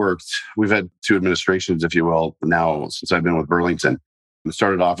never worked. We've had 2 administrations, if you will, now since I've been with Burlington. It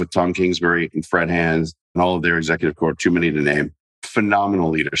started off with Tom Kingsbury and Fred Hands and all of their executive core, too many to name. Phenomenal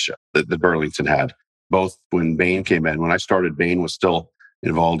leadership that Burlington had, both when Bain came in. When I started, Bain was still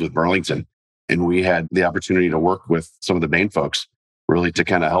involved with Burlington. And we had the opportunity to work with some of the Bain folks, really to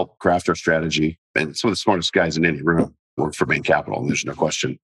kind of help craft our strategy. And some of the smartest guys in any room work for Bain Capital, and there's no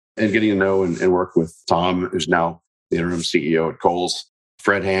question. And getting to know and work with Tom, who's now the interim CEO at Kohl's.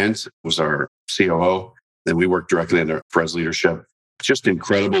 Fred Hands was our COO. Then we worked directly under Fred's leadership. Just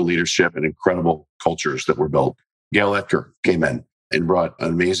incredible leadership and incredible cultures that were built. Gail Etker came in and brought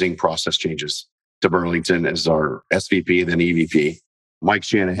amazing process changes to Burlington as our SVP, then EVP. Mike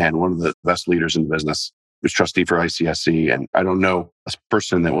Shanahan, one of the best leaders in the business, was trustee for ICSC. And I don't know a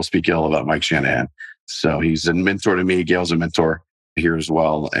person that will speak ill about Mike Shanahan. So he's a mentor to me. Gail's a mentor here as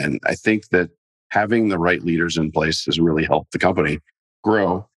well. And I think that having the right leaders in place has really helped the company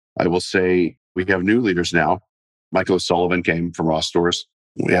grow. I will say we have new leaders now. Michael O'Sullivan came from Ross Stores.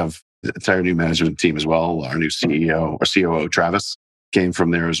 We have the entire new management team as well. Our new CEO, or COO, Travis, came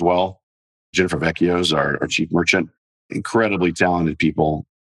from there as well. Jennifer Vecchio's our chief merchant. Incredibly talented people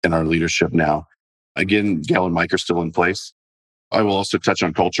in our leadership now. Again, Gail and Mike are still in place. I will also touch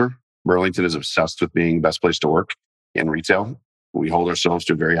on culture. Burlington is obsessed with being the best place to work in retail. We hold ourselves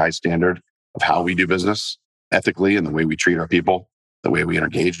to a very high standard of how we do business ethically and the way we treat our people, the way we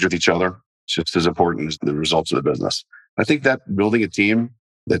engage with each other. It's just as important as the results of the business. I think that building a team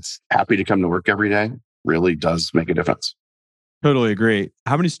that's happy to come to work every day really does make a difference. Totally agree.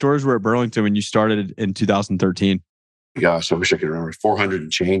 How many stores were at Burlington when you started in 2013? Gosh, I wish I could remember. 400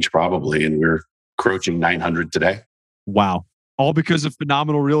 and change probably, and we're approaching 900 today. Wow. All because of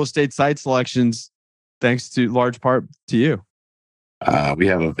phenomenal real estate site selections, thanks to large part to you. We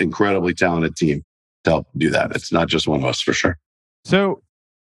have an incredibly talented team to help do that. It's not just one of us for sure. So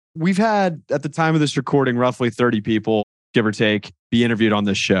we've had, at the time of this recording, roughly 30 people, give or take, be interviewed on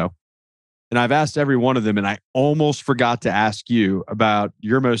this show. And I've asked every one of them, and I almost forgot to ask you about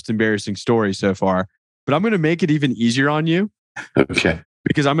your most embarrassing story so far. But I'm going to make it even easier on you. Okay.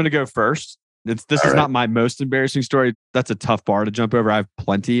 Because I'm going to go first. This is not my most embarrassing story. That's a tough bar to jump over. I have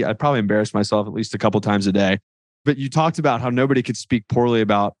plenty. I probably embarrass myself at least a couple times a day. But you talked about how nobody could speak poorly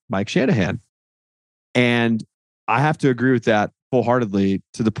about Mike Shanahan. And I have to agree with that wholeheartedly,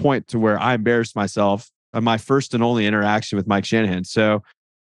 to the point to where I embarrassed myself on my first and only interaction with Mike Shanahan. So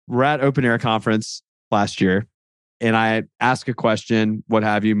we're at Open Air Conference last year, and I ask a question, what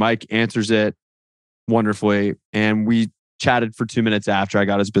have you. Mike answers it wonderfully. And we chatted for 2 minutes after I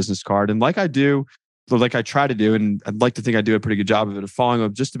got his business card. And like I try to do, and I'd like to think I do a pretty good job of it, of following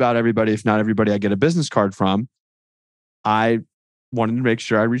up just about everybody, if not everybody I get a business card from, I wanted to make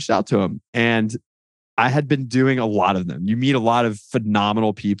sure I reached out to him. And I had been doing a lot of them. You meet a lot of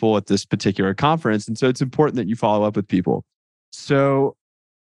phenomenal people at this particular conference. And so it's important that you follow up with people. So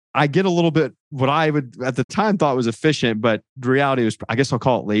I get a little bit what I would at the time thought was efficient, but the reality was, I guess I'll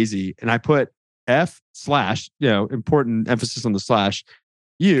call it lazy. And I put F/, important emphasis on the slash,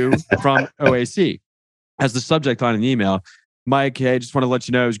 you from OAC as the subject line in the email. Mike, hey, just want to let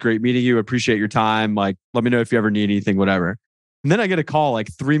you know it was great meeting you. Appreciate your time. Like, let me know if you ever need anything, whatever. And then I get a call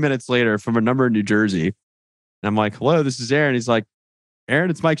like 3 minutes later from a number in New Jersey. And I'm like, hello, this is Aaron. He's like,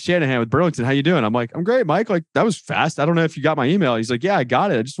 Aaron, it's Mike Shanahan with Burlington. How you doing? I'm like, I'm great, Mike. Like, that was fast. I don't know if you got my email. He's like, yeah, I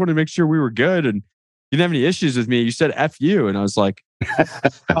got it. I just wanted to make sure we were good and you didn't have any issues with me. You said F you. And I was like,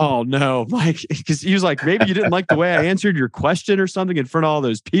 oh no, Mike. Because he was like, maybe you didn't like the way I answered your question or something in front of all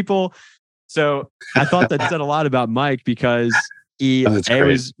those people. So I thought that said a lot about Mike, because he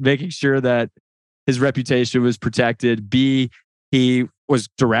was making sure that his reputation was protected. B, he was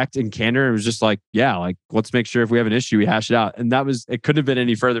direct and candor. It was just like, yeah, like, let's make sure if we have an issue, we hash it out. And it couldn't have been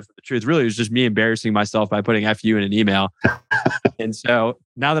any further from the truth. Really, it was just me embarrassing myself by putting FU in an email. And so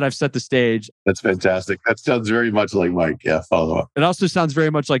now that I've set the stage. That's fantastic. That sounds very much like Mike. Yeah, follow up. It also sounds very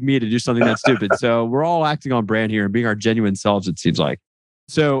much like me to do something that's stupid. So we're all acting on brand here and being our genuine selves, it seems like.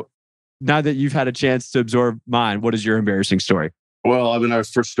 So now that you've had a chance to absorb mine, what is your embarrassing story? Well, when I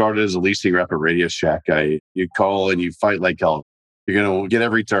first started as a leasing rep at Radio Shack, you call and you fight like hell. You're going to get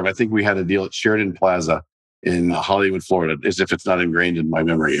every term. I think we had a deal at Sheridan Plaza in Hollywood, Florida, as if it's not ingrained in my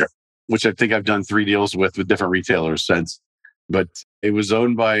memory here, which I think I've done 3 deals with different retailers since. But it was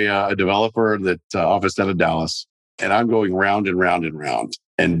owned by a developer that officed out of Dallas. And I'm going round and round and round.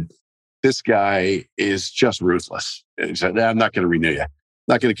 And this guy is just ruthless. And he said, I'm not going to renew you. I'm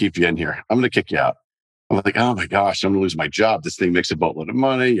not going to keep you in here. I'm going to kick you out. I'm like, oh my gosh, I'm going to lose my job. This thing makes a boatload of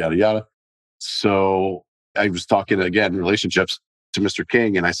money, yada, yada. So I was talking again, relationships, to Mr.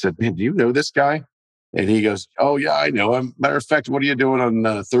 King. And I said, man, do you know this guy? And he goes, oh yeah, I know him. Matter of fact, what are you doing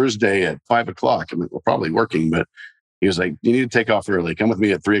on Thursday at 5:00? I mean, we're probably working, but he was like, you need to take off early. Come with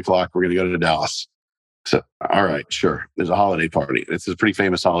me at 3:00. We're going to go to Dallas. So, all right, sure. There's a holiday party. It's a pretty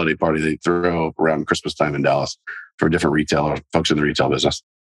famous holiday party they throw around Christmas time in Dallas for different retailers, folks in the retail business.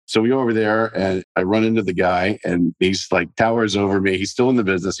 So we go over there and I run into the guy and he's like towers over me. He's still in the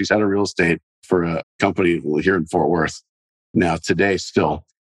business. He's out of real estate for a company here in Fort Worth now today still.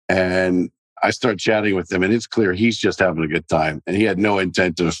 And I start chatting with him and it's clear he's just having a good time and he had no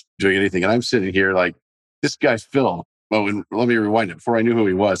intent of doing anything. And I'm sitting here like, this guy, Phil. Oh, and let me rewind it. Before I knew who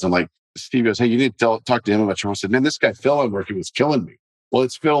he was, I'm like, Steve goes, hey, you need to talk to him about your. I said, man, this guy, Phil, I'm working with is killing me. Well,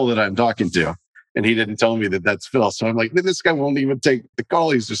 it's Phil that I'm talking to. And he didn't tell me that that's Phil. So I'm like, this guy won't even take the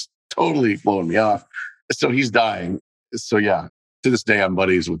call. He's just totally blowing me off. So he's dying. So yeah, to this day, I'm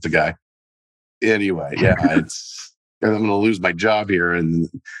buddies with the guy. Anyway, yeah, I'm going to lose my job here. And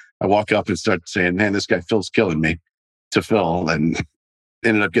I walk up and start saying, man, this guy, Phil's killing me, to Phil, and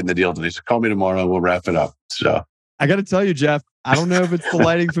ended up getting the deal. And he said, call me tomorrow. We'll wrap it up. So I got to tell you, Jeff, I don't know if it's the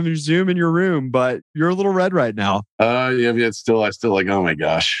lighting from your Zoom in your room, but you're a little red right now. Yeah, it's still, I still like, oh my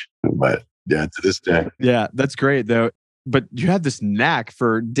gosh. But yeah, to this day. Yeah, that's great though. But you have this knack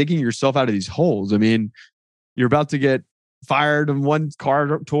for digging yourself out of these holes. I mean, you're about to get fired in one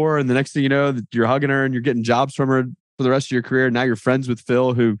car tour, and the next thing you know, you're hugging her and you're getting jobs from her for the rest of your career. Now you're friends with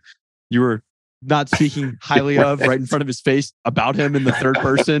Phil, who you were not speaking highly of right in front of his face about him in the third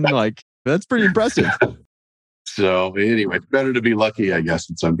person. Like, that's pretty impressive. So anyway, it's better to be lucky, I guess,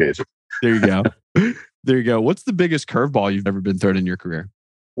 in some cases. There you go. There you go. What's the biggest curveball you've ever been thrown in your career?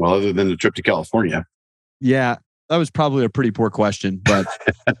 Well, other than the trip to California. Yeah, that was probably a pretty poor question, but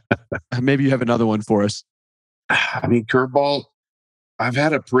maybe you have another one for us. I mean, curveball, I've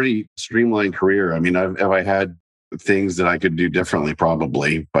had a pretty streamlined career. I mean, have I had things that I could do differently?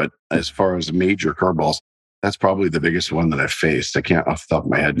 Probably. But as far as major curveballs, that's probably the biggest one that I've faced. I can't off the top of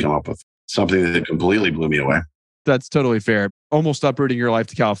my head come up with something that completely blew me away. That's totally fair. Almost uprooting your life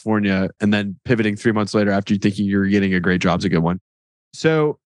to California and then pivoting 3 months later after you thinking you're getting a great job is a good one.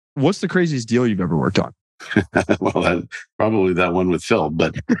 So what's the craziest deal you've ever worked on? Well, probably that one with Phil,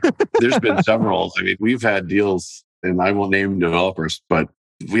 but there's been several. I mean, we've had deals, and I won't name developers, but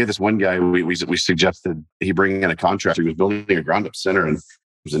we had this one guy, we suggested he bring in a contractor. He was building a ground up center and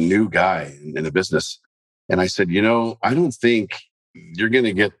was a new guy in the business. And I said, I don't think you're going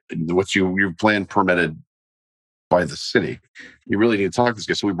to get what your plan permitted by the city. You really need to talk to this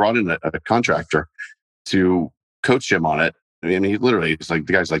guy. So we brought in a contractor to coach him on it. I mean, the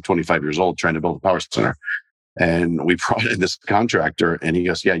guy's like 25 years old trying to build a power center. And we brought in this contractor and he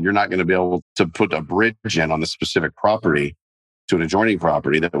goes, yeah, you're not going to be able to put a bridge in on this specific property to an adjoining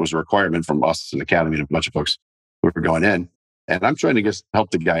property. That was a requirement from us and Academy and a bunch of folks who were going in. And I'm trying to help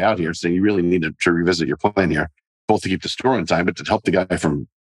the guy out here, saying you really need to revisit your plan here, both to keep the store on time, but to help the guy from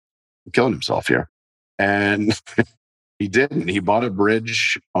killing himself here. And he didn't. He bought a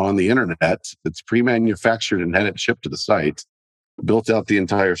bridge on the internet that's pre-manufactured and had it shipped to the site, built out the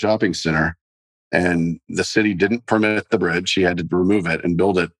entire shopping center, and the city didn't permit the bridge. He had to remove it and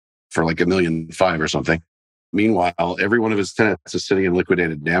build it for like $1.5 million or something. Meanwhile, every one of his tenants is sitting in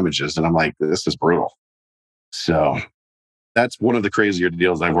liquidated damages. And I'm like, this is brutal. So that's one of the crazier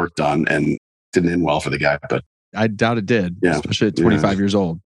deals I've worked on, and didn't end well for the guy, but I doubt it did, especially at 25 years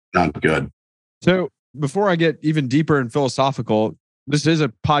old. Not good. So before I get even deeper and philosophical, this is a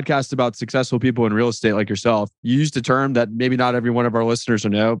podcast about successful people in real estate like yourself. You used a term that maybe not every one of our listeners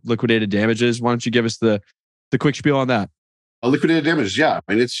will know, liquidated damages. Why don't you give us the quick spiel on that? Liquidated damages, yeah.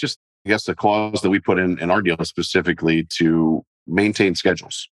 I mean, it's just, I guess, the clause that we put in our deal specifically to maintain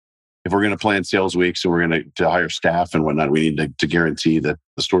schedules. If we're going to plan sales weeks and we're going to hire staff and whatnot, we need to guarantee that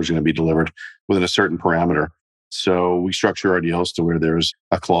the store is going to be delivered within a certain parameter. So we structure our deals to where there's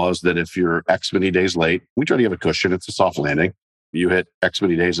a clause that if you're X many days late, we try to give a cushion. It's a soft landing. You hit X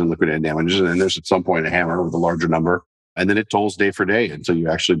many days in liquidated damages, and then there's at some point a hammer with a larger number, and then it tolls day for day until you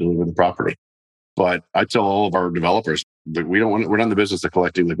actually deliver the property. But I tell all of our developers that we're not in the business of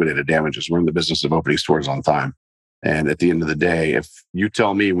collecting liquidated damages. We're in the business of opening stores on time. And at the end of the day, if you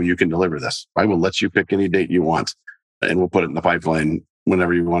tell me when you can deliver this, I will let you pick any date you want, and we'll put it in the pipeline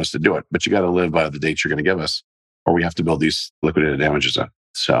whenever you want us to do it. But you got to live by the dates you're going to give us, or we have to build these liquidated damages in.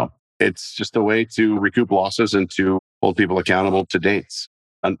 So it's just a way to recoup losses and to hold people accountable to dates.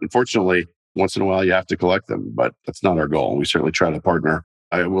 Unfortunately, once in a while you have to collect them, but that's not our goal. We certainly try to partner.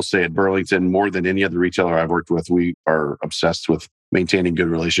 I will say at Burlington, more than any other retailer I've worked with, we are obsessed with maintaining good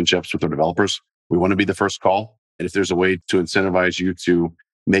relationships with our developers. We want to be the first call. And if there's a way to incentivize you to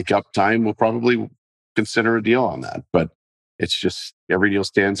make up time, we'll probably consider a deal on that. But it's just every deal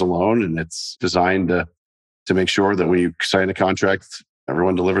stands alone, and it's designed to make sure that when you sign a contract,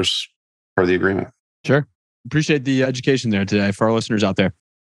 everyone delivers per the agreement. Sure. Appreciate the education there today for our listeners out there.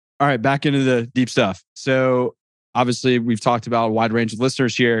 All right, back into the deep stuff. So obviously we've talked about a wide range of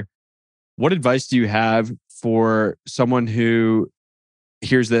listeners here. What advice do you have for someone who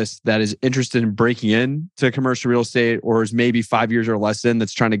hears this that is interested in breaking into commercial real estate, or is maybe 5 years or less in,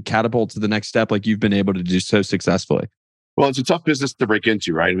 that's trying to catapult to the next step like you've been able to do so successfully? Well, it's a tough business to break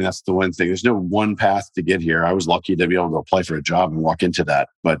into, right? I mean, that's the one thing. There's no one path to get here. I was lucky to be able to apply for a job and walk into that.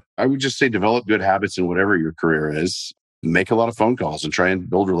 But I would just say develop good habits in whatever your career is. Make a lot of phone calls and try and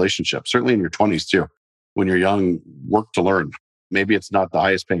build relationships, certainly in your 20s too. When you're young, work to learn. Maybe it's not the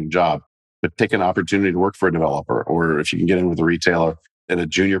highest paying job, but take an opportunity to work for a developer, or if you can get in with a retailer in a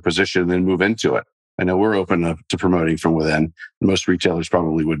junior position, then move into it. I know we're open to promoting from within. Most retailers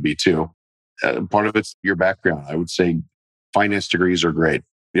probably would be too. Part of it's your background. I would say finance degrees are great.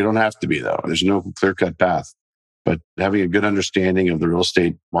 You don't have to be, though. There's no clear-cut path. But having a good understanding of the real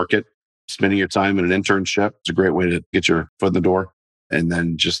estate market, spending your time in an internship is a great way to get your foot in the door, and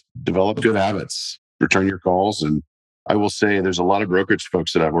then just develop good habits, return your calls. And I will say there's a lot of brokerage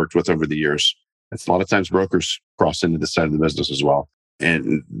folks that I've worked with over the years. It's a lot of times brokers cross into this side of the business as well.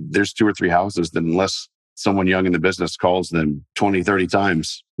 And there's 2 or 3 houses that unless someone young in the business calls them 20, 30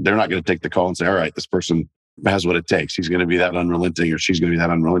 times, they're not going to take the call and say, all right, this person has what it takes. He's going to be that unrelenting or she's going to be that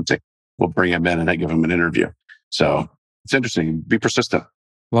unrelenting. We'll bring him in and give him an interview. So it's interesting. Be persistent.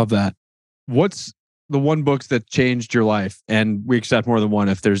 Love that. What's the one book that changed your life? And we accept more than one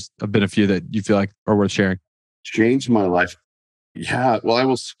if there's been a few that you feel like are worth sharing. Changed my life. Yeah. Well, I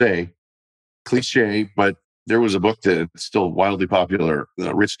will say cliche, but there was a book that's still wildly popular,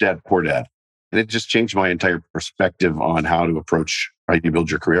 Rich Dad, Poor Dad. And it just changed my entire perspective on how to approach how you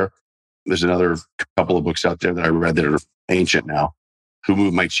build your career. There's another couple of books out there that I read that are ancient now. Who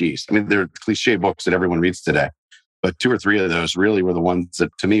Moved My Cheese? I mean, they're cliche books that everyone reads today. But 2 or 3 of those really were the ones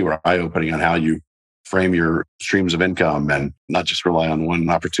that to me were eye-opening on how you frame your streams of income and not just rely on one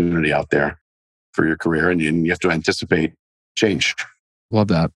opportunity out there for your career. And you have to anticipate change. Love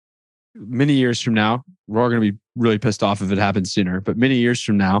that. Many years from now, we're all going to be really pissed off if it happens sooner. But many years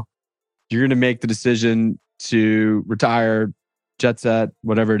from now, you're going to make the decision to retire, jet set,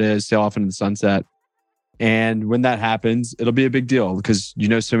 whatever it is, sail off into the sunset. And when that happens, it'll be a big deal because you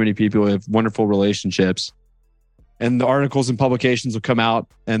know so many people have wonderful relationships. And the articles and publications will come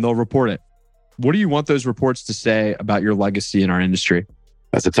out and they'll report it. What do you want those reports to say about your legacy in our industry?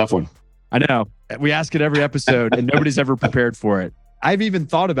 That's a tough one. I know. We ask it every episode and nobody's ever prepared for it. I've even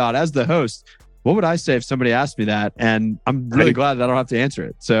thought about, as the host, what would I say if somebody asked me that? And I'm really glad that I don't have to answer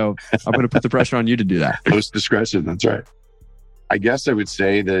it. So I'm going to put the pressure on you to do that. Host discretion. That's right. I guess I would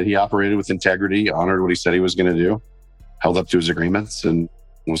say that he operated with integrity, honored what he said he was going to do, held up to his agreements, and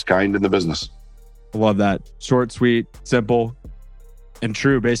was kind in the business. I love that. Short, sweet, simple, and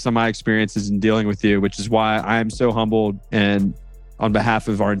true based on my experiences in dealing with you, which is why I am so humbled and on behalf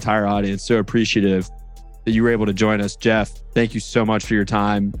of our entire audience, so appreciative that you were able to join us. Jeff, thank you so much for your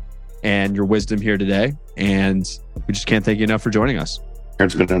time and your wisdom here today. And we just can't thank you enough for joining us.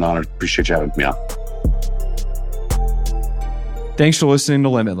 It's been an honor. Appreciate you having me on. Thanks for listening to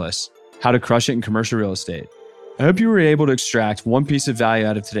Limitless, How to Crush It in Commercial Real Estate. I hope you were able to extract one piece of value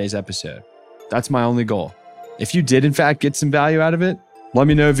out of today's episode. That's my only goal. If you did, in fact, get some value out of it, let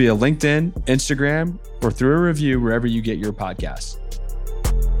me know via LinkedIn, Instagram, or through a review wherever you get your podcasts.